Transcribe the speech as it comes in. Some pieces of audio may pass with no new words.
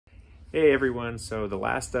Hey everyone, so the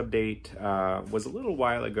last update was a little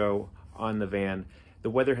while ago on the van. The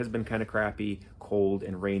weather has been kind of crappy, cold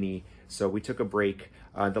and rainy, so we took a break.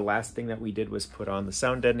 The last thing that we did was put on the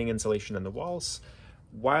sound deadening insulation on the walls.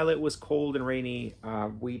 While it was cold and rainy,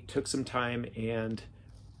 we took some time and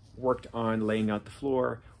worked on laying out the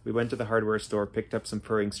floor. We went to the hardware store, picked up some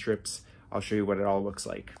furring strips. I'll show you what it all looks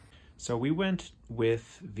like. So we went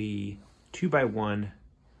with the 2x1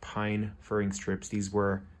 pine furring strips. These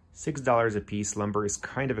were $6 a piece. Lumber is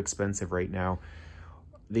kind of expensive right now.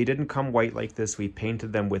 They didn't come white like this. We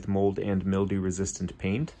painted them with mold and mildew resistant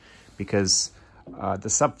paint because the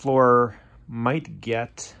subfloor might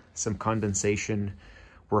get some condensation.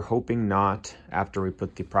 We're hoping not after we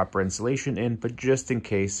put the proper insulation in, but just in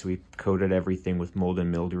case, we coated everything with mold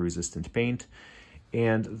and mildew resistant paint.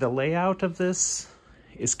 And the layout of this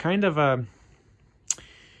is kind of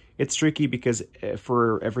it's tricky because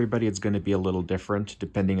for everybody it's going to be a little different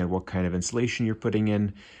depending on what kind of insulation you're putting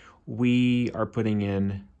in. We are putting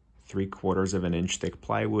in 3/4 of an inch thick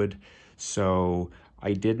plywood, so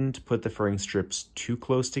I didn't put the furring strips too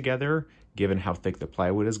close together given how thick the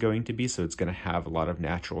plywood is going to be, so it's going to have a lot of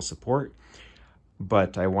natural support.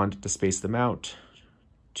 But I wanted to space them out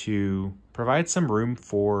to provide some room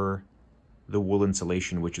for the wool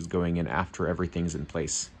insulation, which is going in after everything's in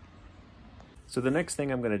place. So the next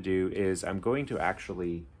thing I'm going to do is I'm going to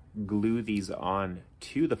actually glue these on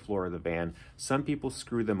to the floor of the van. Some people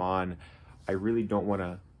screw them on. I really don't want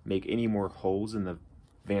to make any more holes in the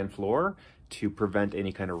van floor to prevent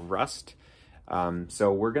any kind of rust.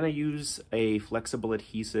 So we're going to use a flexible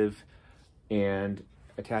adhesive and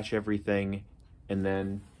attach everything and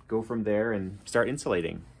then go from there and start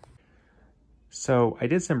insulating. So I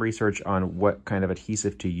did some research on what kind of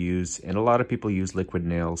adhesive to use, and a lot of people use liquid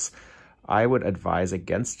nails. I would advise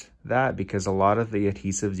against that because a lot of the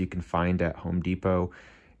adhesives you can find at Home Depot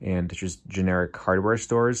and just generic hardware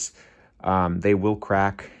stores, they will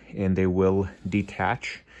crack and they will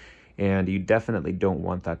detach, and you definitely don't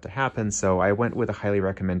want that to happen. So I went with a highly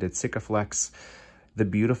recommended Sikaflex. The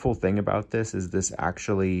beautiful thing about this is this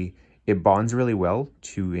actually, it bonds really well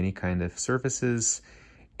to any kind of surfaces,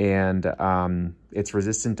 and it's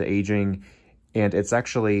resistant to aging, and it's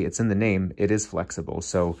in the name, it is flexible.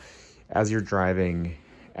 So as you're driving,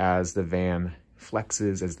 as the van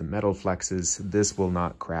flexes, as the metal flexes, this will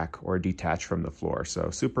not crack or detach from the floor. So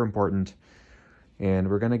super important. And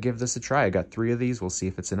we're gonna give this a try. I got 3 of these, we'll see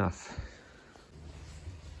if it's enough.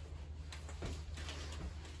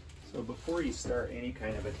 So before you start any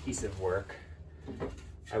kind of adhesive work,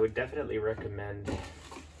 I would definitely recommend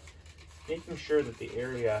making sure that the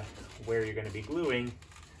area where you're gonna be gluing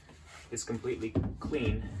is completely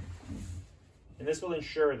clean. And this will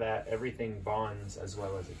ensure that everything bonds as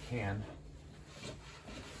well as it can.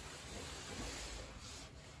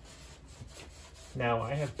 Now,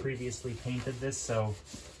 I have previously painted this, so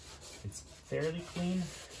it's fairly clean,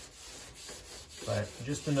 but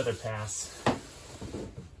just another pass.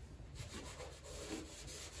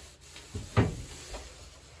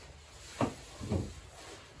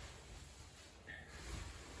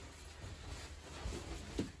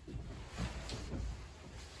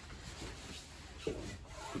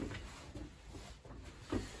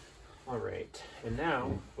 All right, and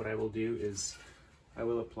now what I will do is I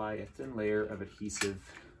will apply a thin layer of adhesive .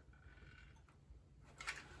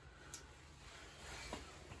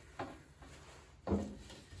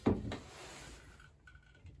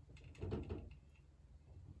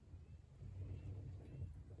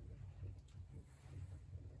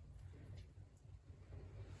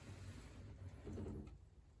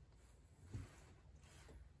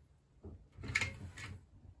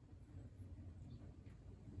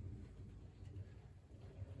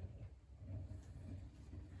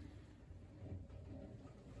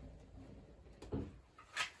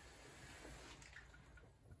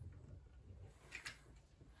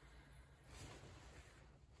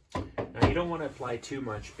 Now you don't want to apply too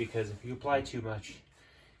much, because if you apply too much,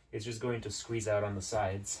 it's just going to squeeze out on the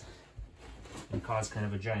sides and cause kind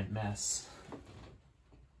of a giant mess.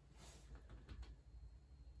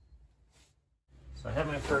 So I have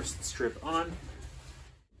my first strip on,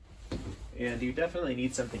 and you definitely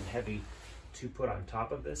need something heavy to put on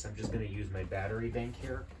top of this. I'm just going to use my battery bank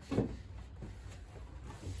here.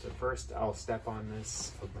 So first I'll step on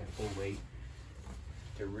this with my full weight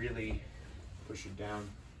to really push it down.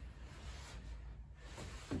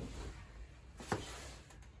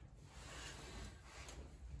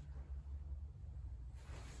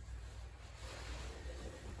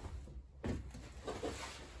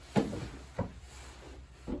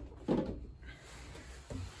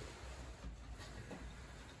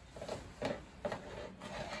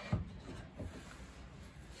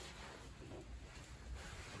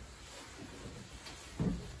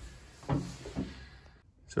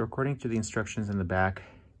 So according to the instructions in the back,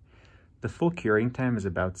 the full curing time is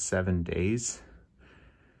about 7 days.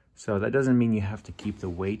 So that doesn't mean you have to keep the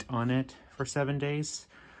weight on it for 7 days,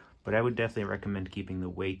 but I would definitely recommend keeping the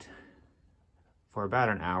weight for about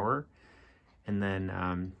an hour, and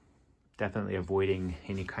then definitely avoiding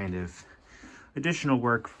any kind of additional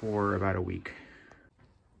work for about a week.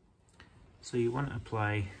 So you want to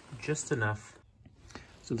apply just enough.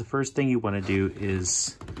 So the first thing you want to do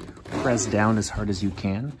is press down as hard as you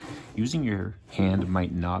can. Using your hand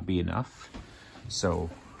might not be enough. So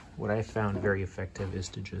what I found very effective is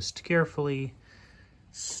to just carefully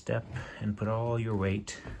step and put all your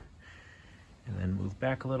weight, and then move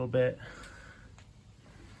back a little bit,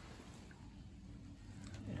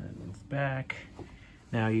 and then move back.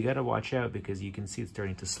 Now you got to watch out because you can see it's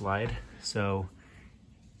starting to slide. So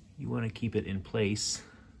you want to keep it in place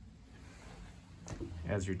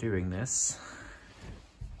as you're doing this.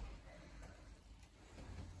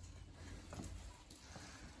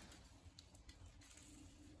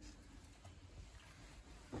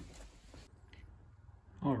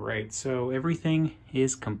 All right, so everything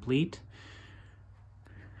is complete.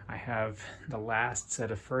 I have the last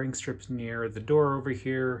set of furring strips near the door over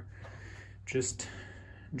here, just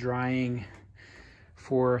drying.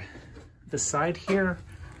 For the side here,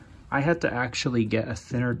 I had to actually get a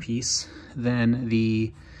thinner piece than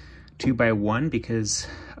the 2x1 because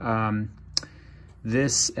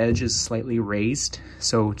this edge is slightly raised.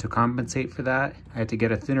 So to compensate for that, I had to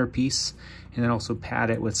get a thinner piece and then also pad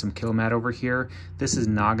it with some kill mat over here. This is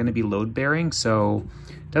not going to be load bearing, so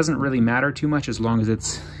it doesn't really matter too much as long as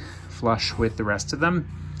it's flush with the rest of them.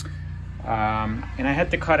 And I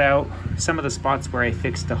had to cut out some of the spots where I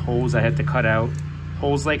fixed the holes. I had to cut out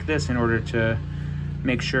holes like this in order to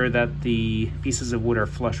make sure that the pieces of wood are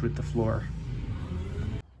flush with the floor.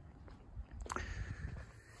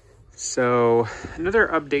 So another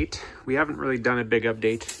update. We haven't really done a big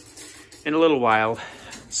update in a little while.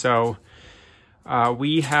 So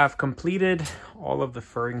we have completed all of the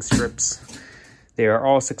furring strips. They are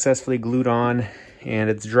all successfully glued on and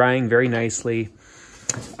it's drying very nicely.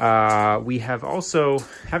 We have also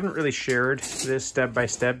haven't really shared this step by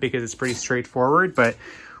step because it's pretty straightforward, but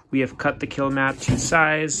we have cut the kill mat to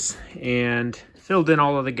size and filled in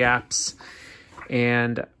all of the gaps.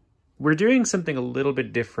 And we're doing something a little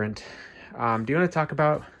bit different. Do you want to talk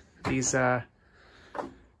about these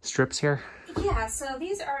strips here? Yeah, so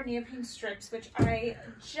these are neoprene strips, which I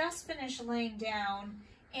just finished laying down.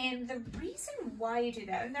 And the reason why you do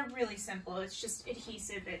that, and they're really simple, it's just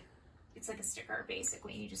adhesive. It's like a sticker,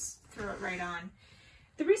 basically. You just throw it right on.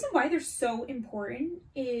 The reason why they're so important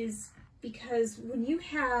is because when you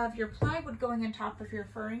have your plywood going on top of your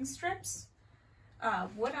furring strips,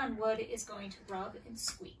 wood on wood is going to rub and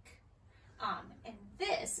squeak. And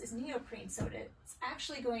this is neoprene, so it's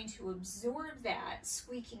actually going to absorb that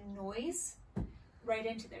squeaking noise right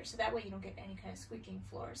into there, so that way you don't get any kind of squeaking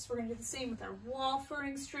floors. We're going to do the same with our wall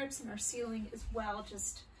furring strips and our ceiling as well,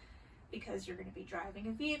 just because you're going to be driving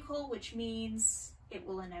a vehicle, which means it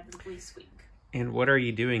will inevitably squeak. And what are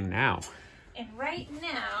you doing now? And right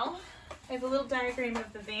now, I have a little diagram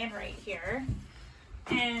of the van right here,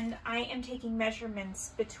 and I am taking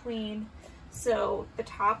measurements between, so the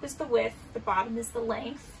top is the width, the bottom is the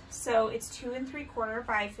length. So it's 2 3/4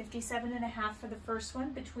 by 57.5 for the first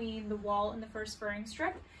one between the wall and the first furring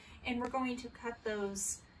strip. And we're going to cut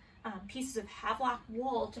those pieces of Havelock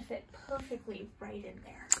wool to fit perfectly right in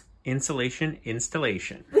there. Insulation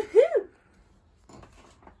installation. Woohoo!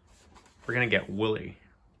 We're gonna get woolly.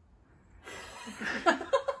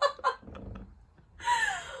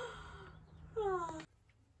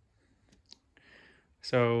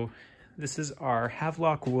 So this is our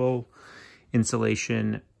Havelock wool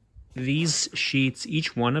insulation. These sheets,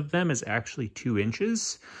 each one of them is actually 2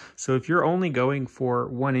 inches. So if you're only going for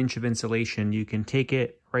 1 inch of insulation, you can take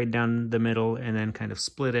it right down the middle and then kind of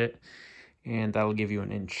split it, and that'll give you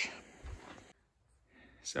 1 inch.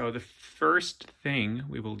 So the first thing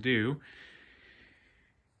we will do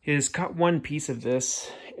is cut one piece of this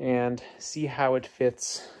and see how it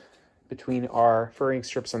fits between our furring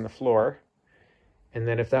strips on the floor. And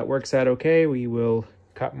then if that works out okay, we will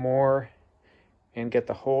cut more and get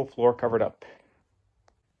the whole floor covered up.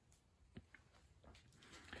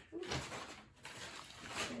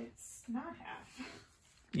 It's not half.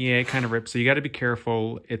 Yeah, it kind of rips. So you got to be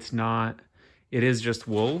careful. It is just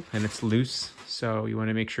wool and it's loose. So you want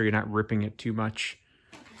to make sure you're not ripping it too much.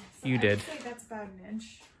 So you did. I'd say that's about 1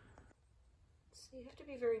 inch. So you have to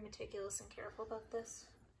be very meticulous and careful about this.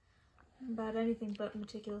 I'm about anything but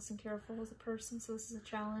meticulous and careful as a person, so this is a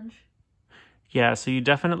challenge. Yeah, so you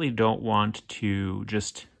definitely don't want to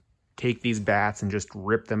just take these bats and just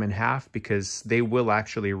rip them in half, because they will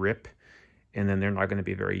actually rip and then they're not going to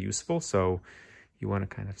be very useful. So you want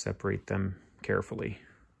to kind of separate them carefully.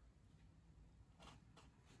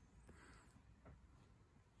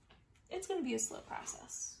 It's going to be a slow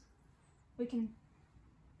process. We can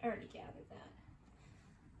already gather that.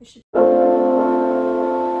 We should.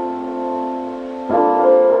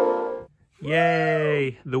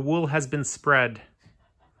 Yay! The wool has been spread.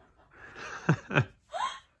 So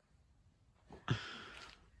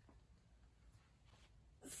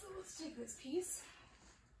let's take this piece.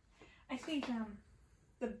 I think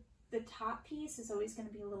the top piece is always going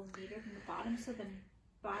to be a little neater than the bottom, so the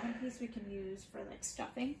bottom piece we can use for like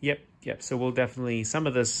stuffing. Yep. So we'll definitely, some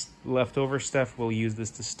of this leftover stuff, we'll use this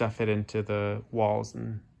to stuff it into the walls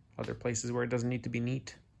and other places where it doesn't need to be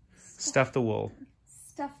neat. Stuff the wool.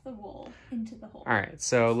 Stuff the wool into the hole. All right,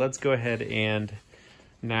 so let's go ahead and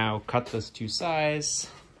now cut this to size.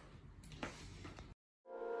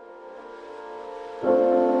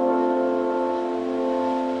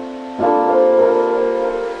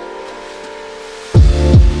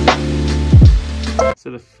 So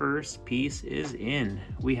the first piece is in.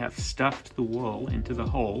 We have stuffed the wool into the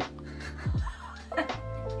hole.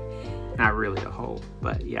 Not really a hole,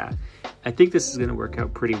 but yeah. I think this is gonna work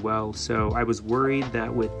out pretty well. So I was worried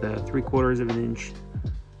that with the 3/4 of an inch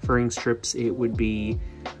furring strips, it would be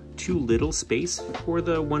too little space for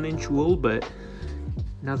the 1-inch wool, but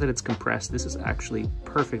now that it's compressed, this is actually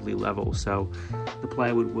perfectly level. So the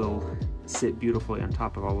plywood will sit beautifully on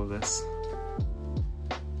top of all of this.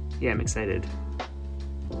 Yeah, I'm excited.